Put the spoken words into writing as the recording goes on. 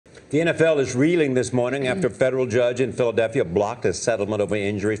The NFL is reeling this morning after a federal judge in Philadelphia blocked a settlement over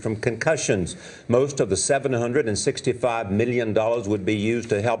injuries from concussions. Most of the $765 million would be used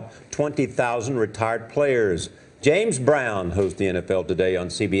to help 20,000 retired players. James Brown hosts the NFL Today on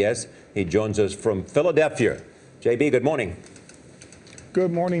CBS. He joins us from Philadelphia. JB, good morning.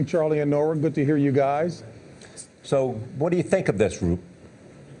 Good morning, Charlie and Nora. Good to hear you guys. So what do you think of this, Roop?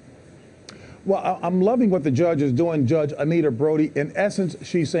 Well, I'm loving what the judge is doing, Judge Anita Brody. In essence,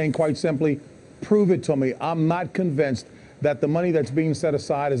 she's saying quite simply, prove it to me. I'm not convinced that the money that's being set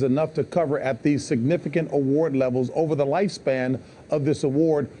aside is enough to cover at these significant award levels over the lifespan of this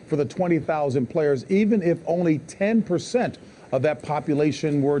award for the 20,000 players, even if only 10% of that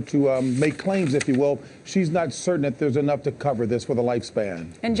population were to make claims, if you will. She's not certain that there's enough to cover this for the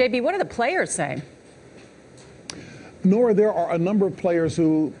lifespan. And JB, what do the players say? Nora, there are a number of players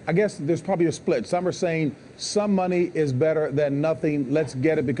who, I guess there's probably a split. Some are saying some money is better than nothing. Let's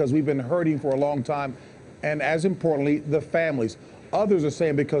get it because we've been hurting for a long time. And as importantly, the families. Others are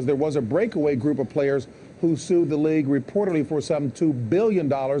saying because there was a breakaway group of players who sued the league reportedly for some $2 billion.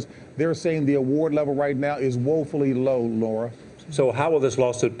 They're saying the award level right now is woefully low, Laura. So how will this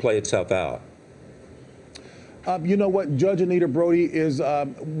lawsuit play itself out? You know what? Judge Anita Brody is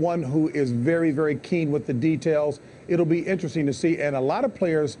one who is very, very keen with the details. It'll be interesting to see. And a lot of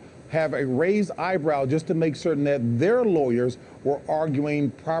players have a raised eyebrow just to make certain that their lawyers were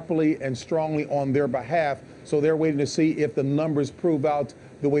arguing properly and strongly on their behalf. So they're waiting to see if the numbers prove out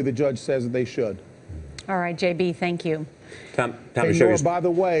the way the judge says that they should. All right, JB, thank you. Time Hey, to show Nora, you. by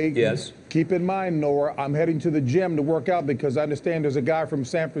the way, Yes. Keep in mind, Nora, I'm heading to the gym to work out because I understand there's a guy from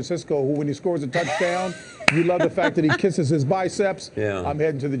San Francisco who, when he scores a touchdown, you love the fact that he kisses his biceps. Yeah. I'm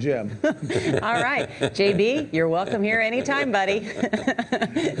heading to the gym. All right, JB, you're welcome here anytime, buddy.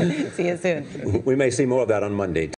 See you soon. We may see more of that on Monday.